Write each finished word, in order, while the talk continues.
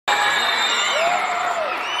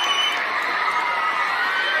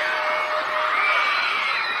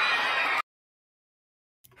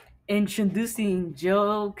Introducing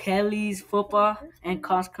Joe Kelly's football and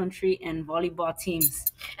cross country and volleyball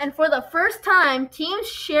teams. And for the first time, teams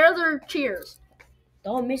share their cheers.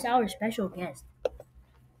 Don't miss our special guest.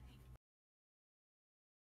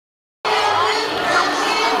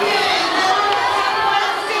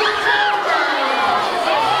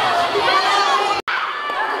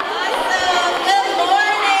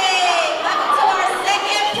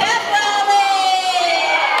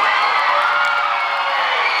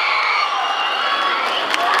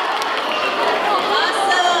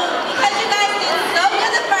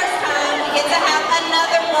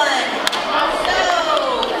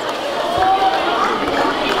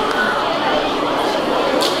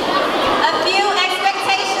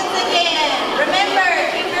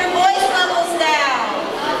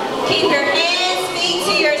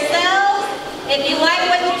 If you like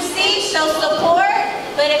what you see, show support,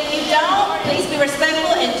 but if you don't, please be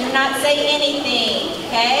respectful and do not say anything,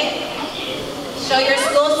 okay? Show your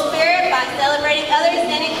school spirit by celebrating others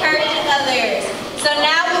and encouraging others. So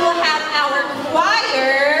now we will have our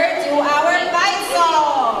choir do our fight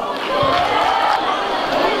song.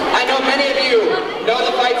 I know many of you know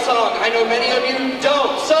the fight song. I know many of you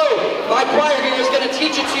don't. So my choir here is going to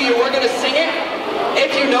teach it to you. We're going to sing it.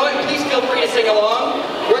 If you know it, please feel free to sing along.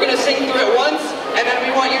 We're going to sing through it once, and then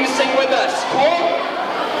we want you to sing with us. Cool?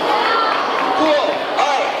 Cool. All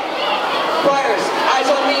right. Choirs, eyes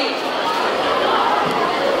on me.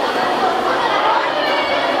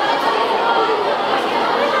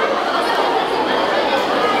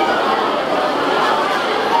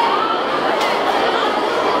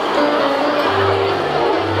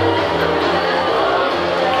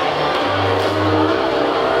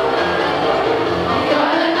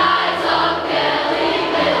 You're the knights of Kelly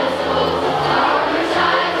Middle School.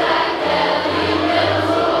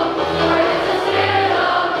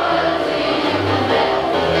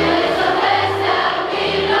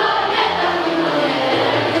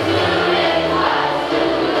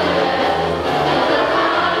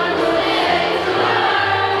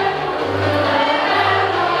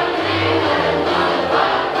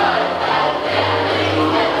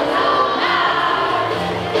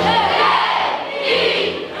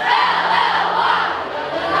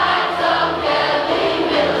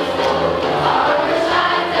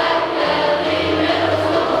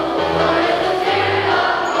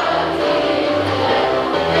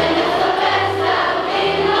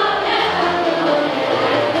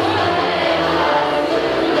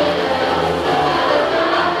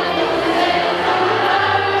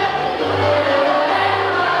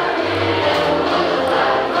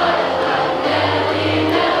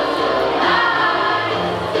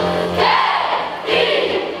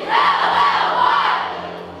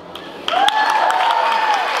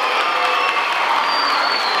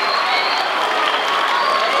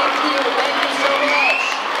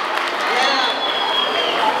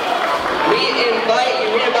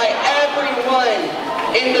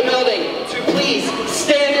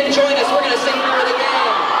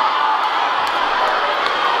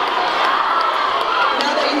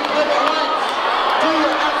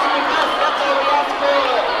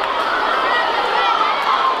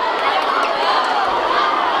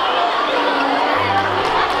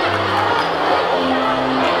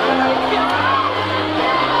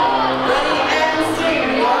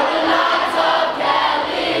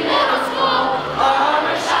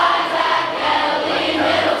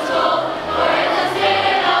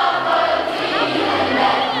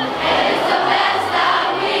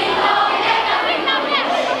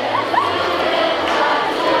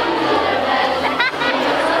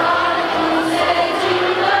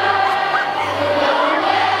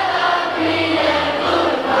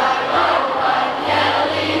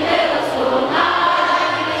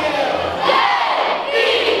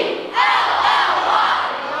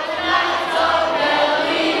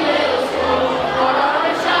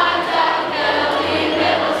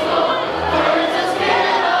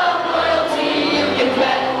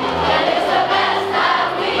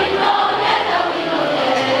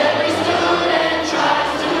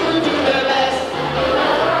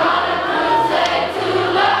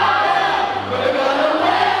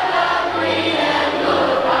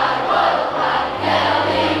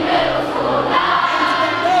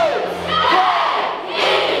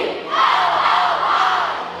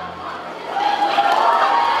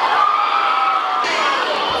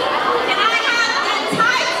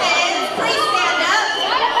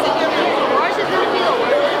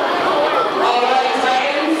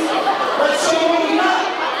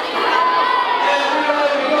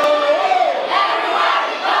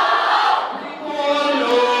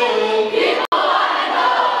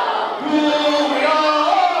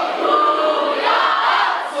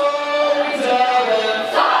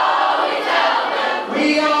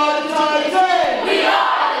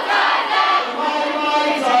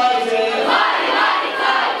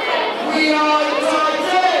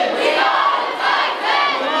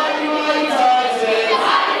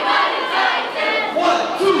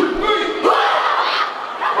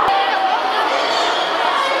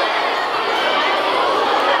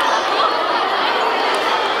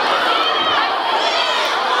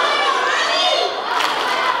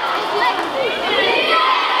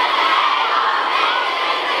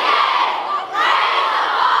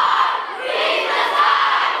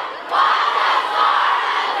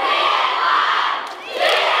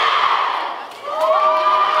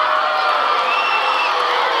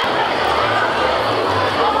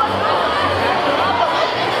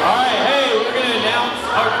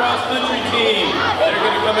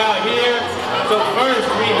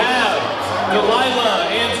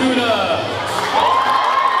 Delilah Antuna.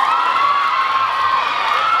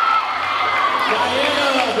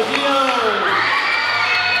 Diana Benito.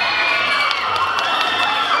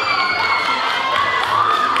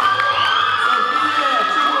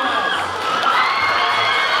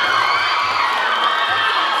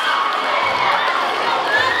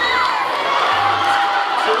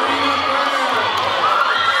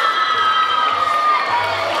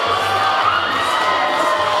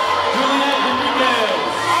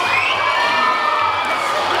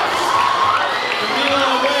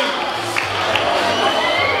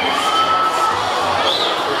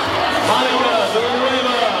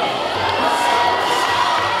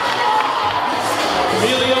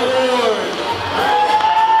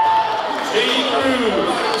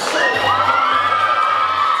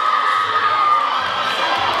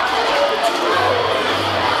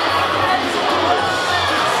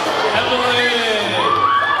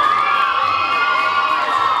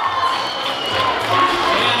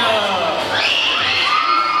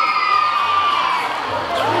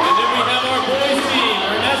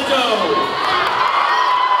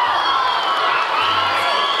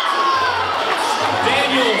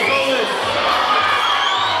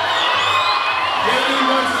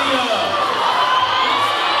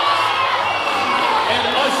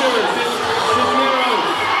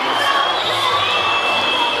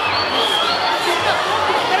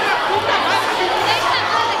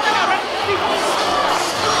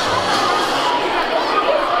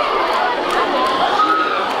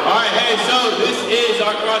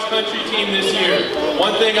 Cross-country team this year.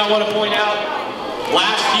 One thing I want to point out,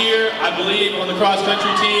 last year, I believe, on the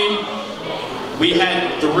cross-country team, we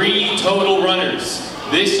had 3 total runners.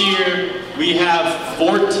 This year, we have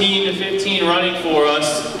 14 to 15 running for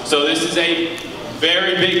us, so this is a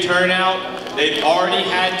very big turnout. They've already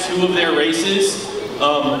had 2 of their races.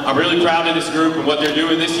 I'm really proud of this group and what they're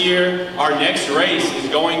doing this year. Our next race is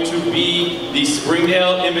going to be the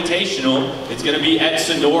Springdale Invitational. It's going to be at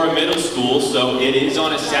Sonora Middle School, so it is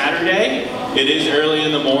on a Saturday. It is early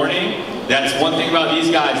in the morning. That's one thing about these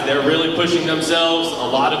guys. They're really pushing themselves, a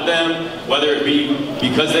lot of them, whether it be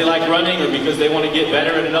because they like running or because they want to get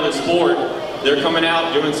better at another sport. They're coming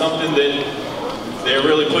out doing something that they're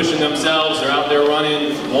really pushing themselves. They're out there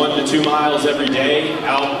running 1 to 2 miles every day,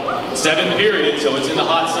 out 7 period, so it's in the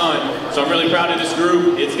hot sun. So I'm really proud of this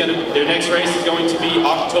group. Their next race is going to be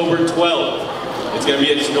October 12th. It's going to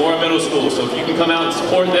be at Sonora Middle School, so if you can come out and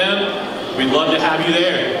support them, we'd love to have you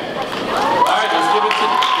there. All right, let's give a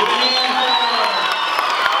hand.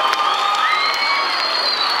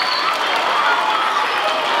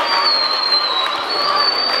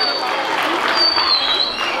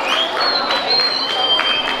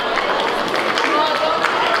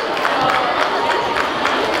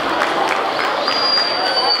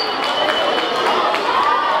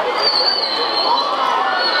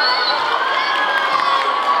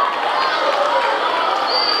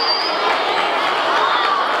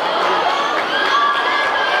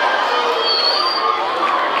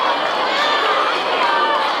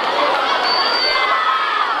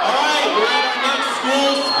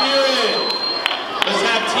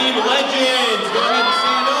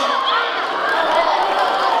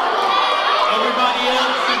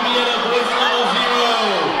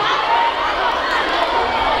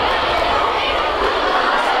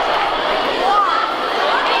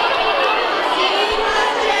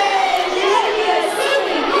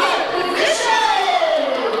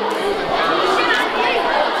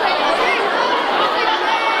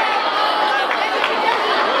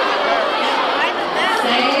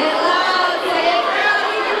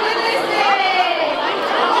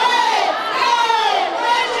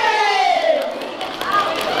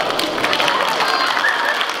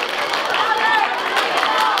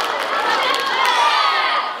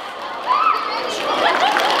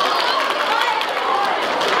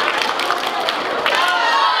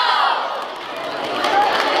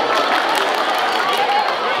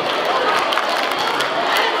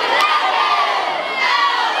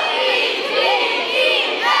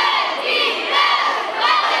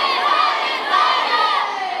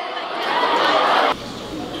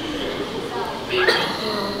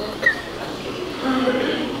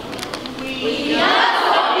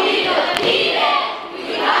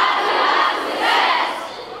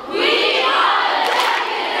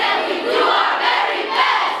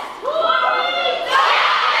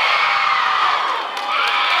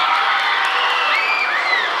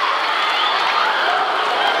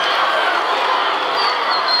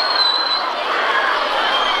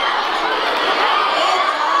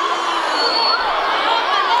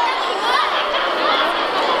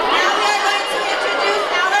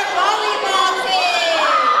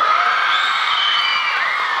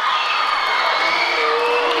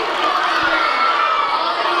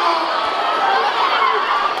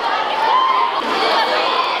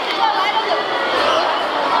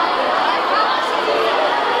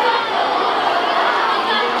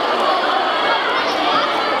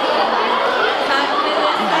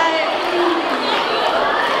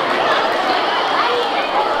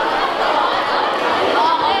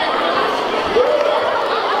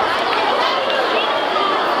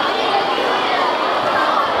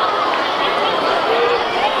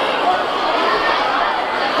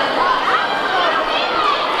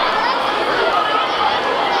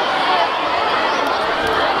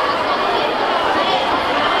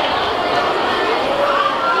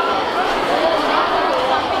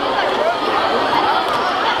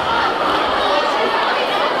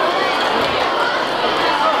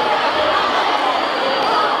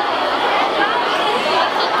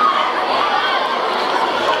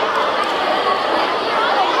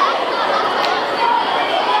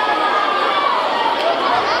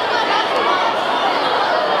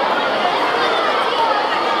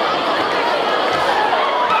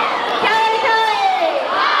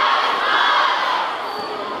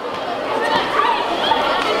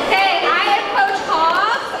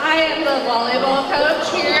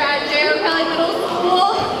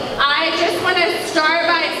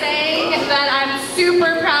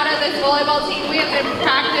 been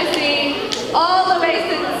practicing all the way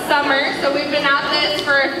since summer, so we've been at this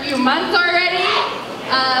for a few months already.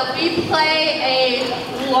 We play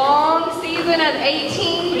a long season of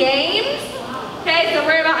 18 games. Okay, so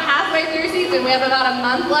we're about halfway through season. We have about a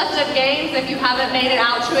month left of games. If you haven't made it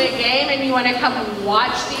out to a game and you want to come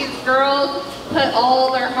watch these girls put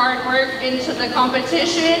all their hard work into the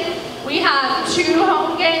competition, we have 2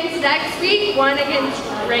 home games next week, one against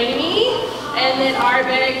Rainy, and then our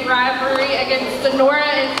big rivalry against Sonora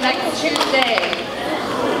is next Tuesday.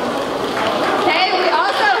 Okay, we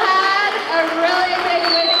also had a really big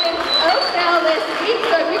win against Oakdale this week,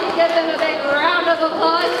 so if you can give them a big round of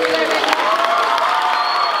applause for their big win.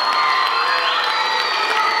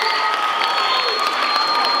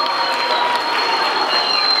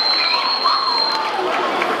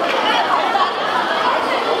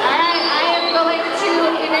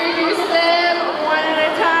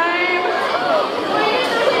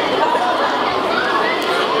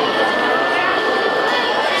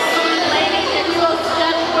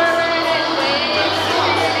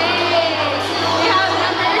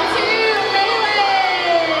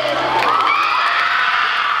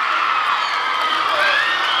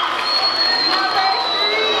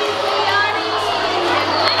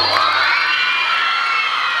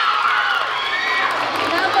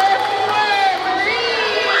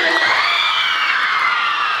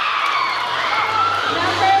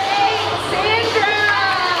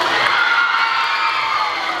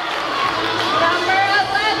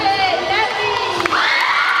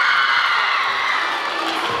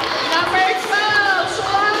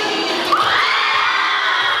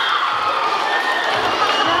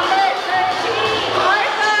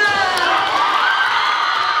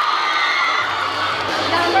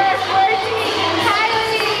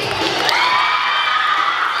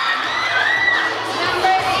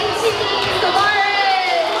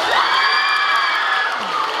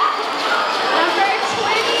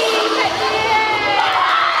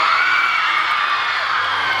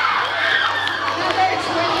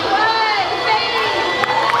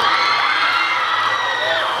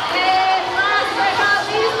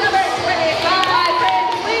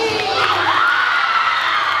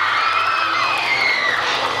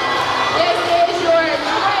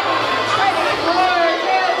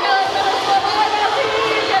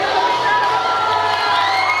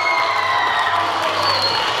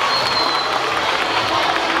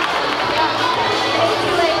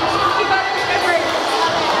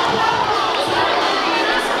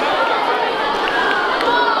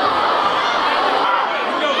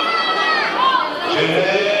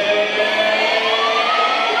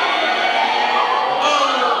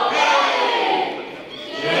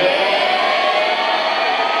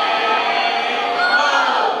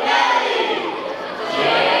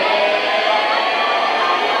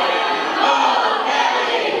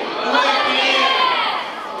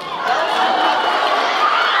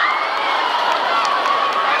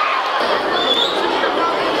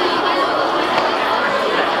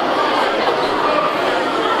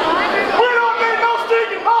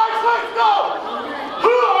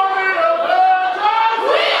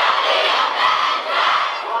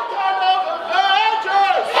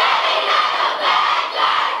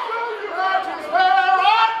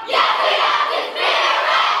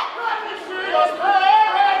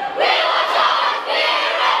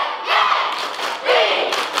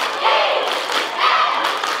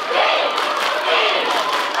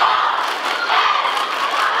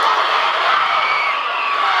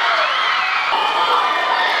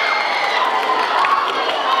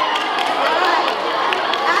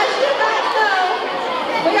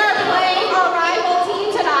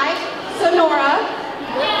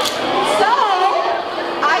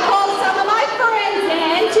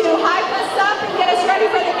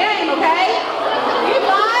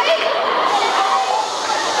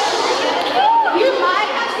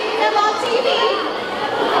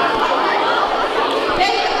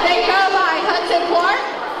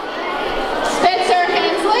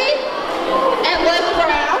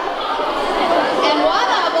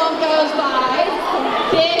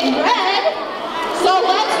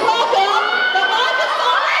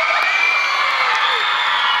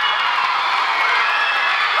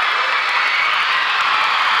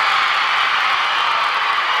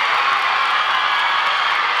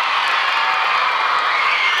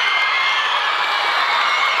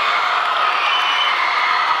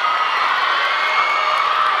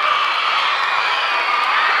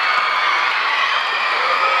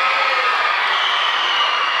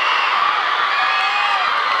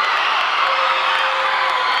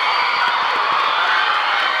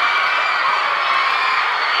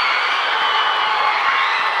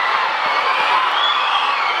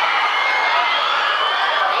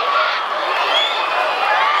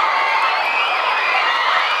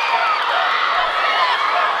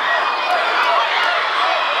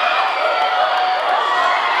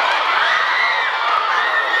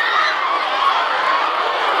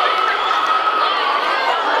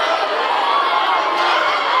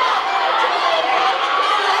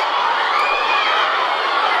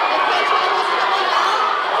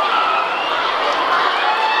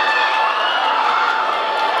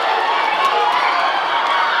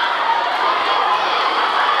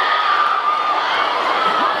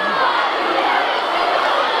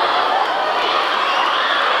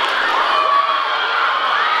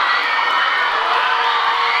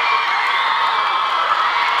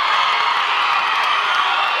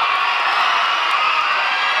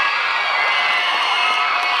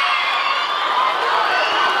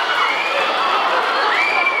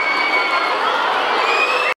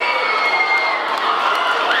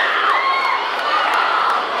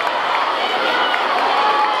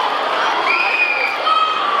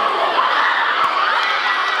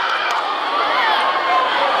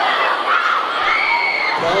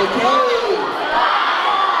 Kelly, Kelly.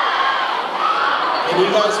 Can you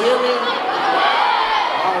guys hear me?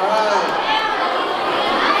 All right.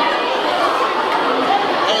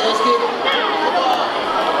 Hey, let's get, come on.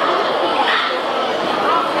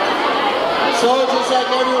 So just like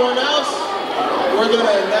everyone else, we're going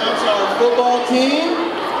to announce our football team.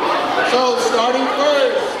 So starting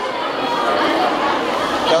first,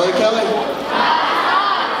 Kelly, Kelly.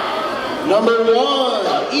 Number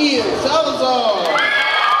 1, Ian Salazar.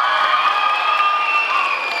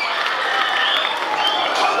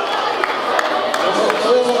 Number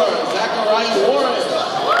 4, Zachariah Warren.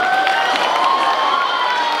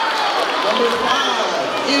 Number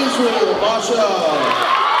 5, Israel Basha.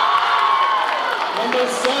 Number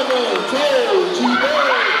 7, Terry G.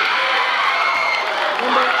 Bird.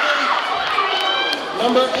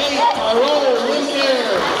 Number 8, Tyrone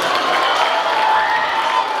Lincare.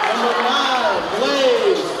 Number 9,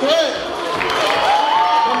 Blaze Threat.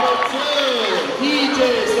 Number 10, PJ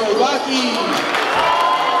Slovaki.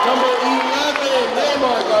 Number 11,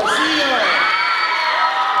 Neymar Garcia.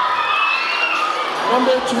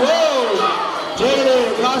 Number 12, Jaden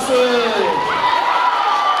Gossett.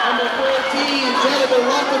 Number 14, Jonathan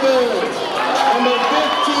Lockerbin. Number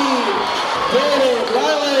 15, Jaden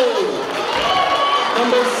Riley.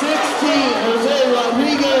 Number 16, Jose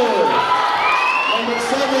Rodriguez. Number 17,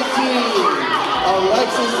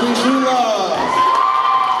 Alexis Brijula.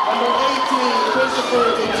 Number 18,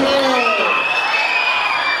 Christopher Gutierrez.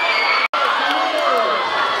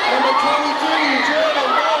 Number 22, Jordan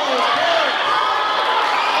Wallace.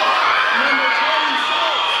 Number 26,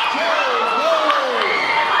 James Rowland.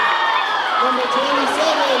 Number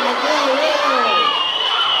 27, Miguel Reyes.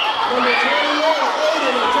 Number 28,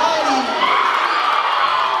 Aiden Atati.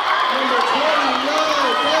 Number 29,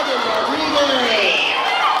 Kevin Rodriguez.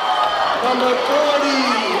 Number 40,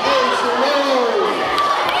 Ace Rose.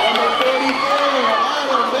 Number 44,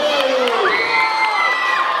 Adam Berry.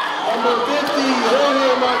 Number 50,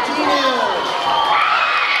 Jorge Martinez.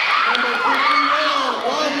 Number 51,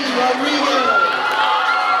 Bobby Rodriguez.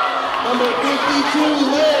 Number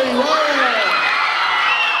 52, Larry Ryan.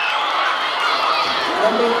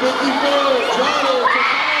 Number 54, Johnny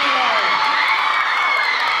Takaya.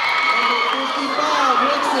 Number 55,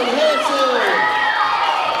 Rickson Hanson.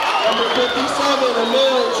 Number 57,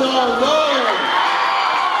 Emil Chong-Dong.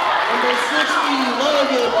 Number 60,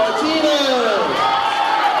 Logan Martinez.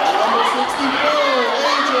 Number 64,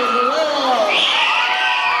 Adrian Herrera.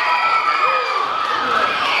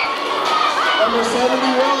 Number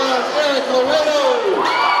 71, Eric Loreto.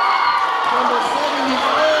 Number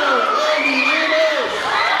 74, Andy Nunes.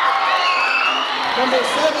 Number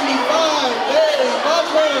 75, Barry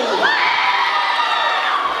Butler.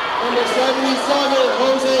 Number 77,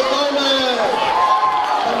 Jose Gomez.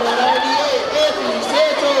 Number 98, Anthony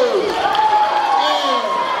Santos. And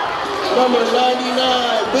number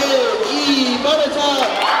 99, Big E. Buttertop.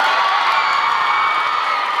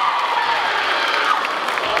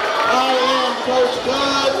 I am Coach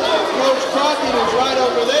God, and Coach Crockett is right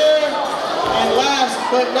over there. And last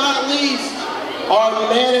but not least, our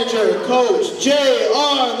manager, Coach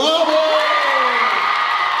J.R. Lauber.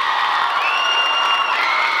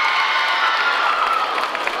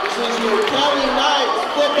 This is your County Knights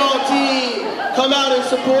football team. Come out and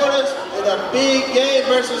support us in a big game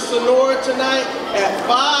versus Sonora tonight at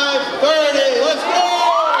 5:30. Let's go!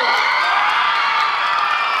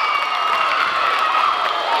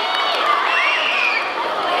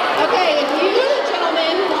 Okay, if you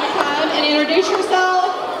gentlemen want to come and introduce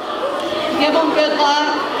yourself, give them good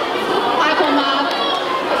luck, hype them up.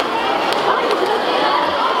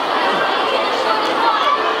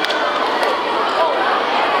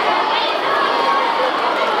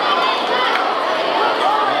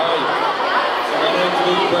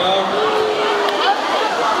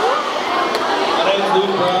 My name's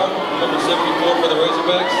Luke Brown, number 74 for the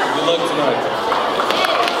Razorbacks. Good luck tonight.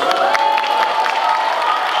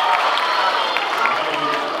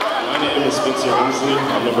 My name is Spencer Hensley.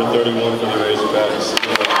 I'm number 31 for the Razorbacks.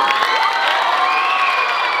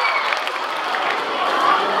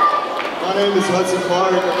 My name is Hudson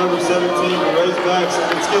Clark. I'm number 17 for the Razorbacks.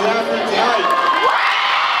 Let's get after it tonight.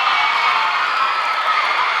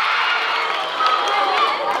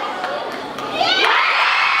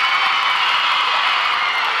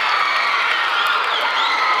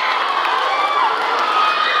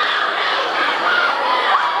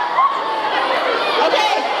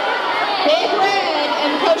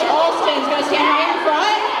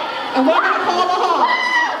 And we're going to call the Hawks,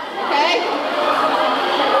 okay?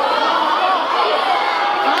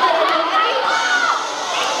 All right, everybody.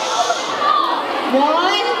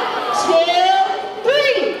 1, 2,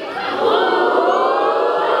 3.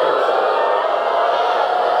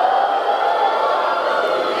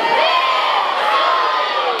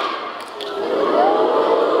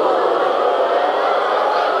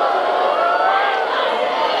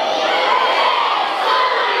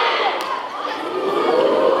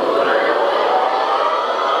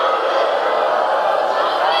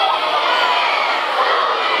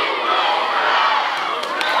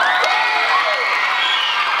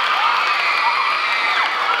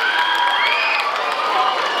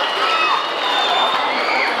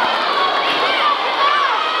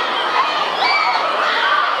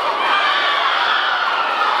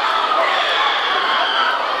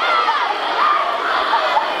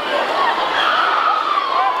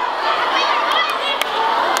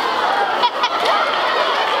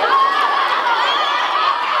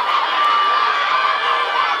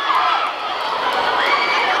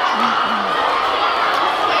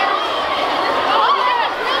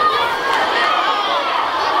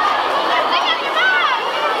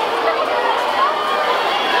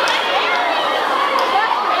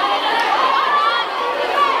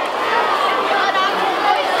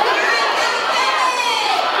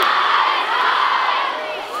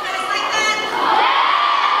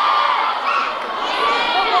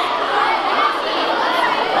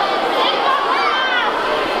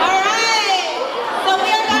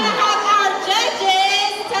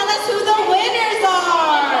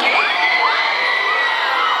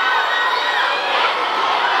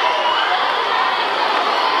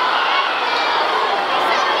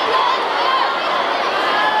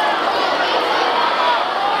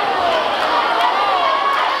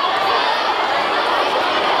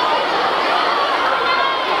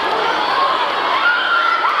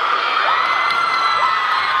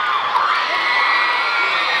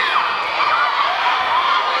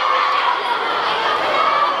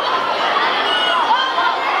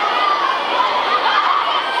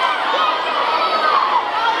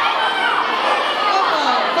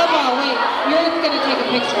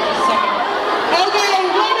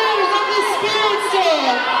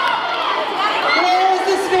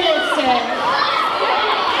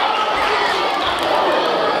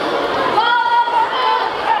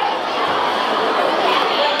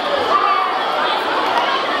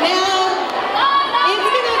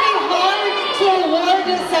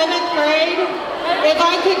 If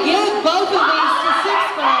I could give both of these to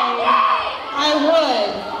 6th grade, I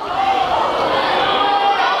would.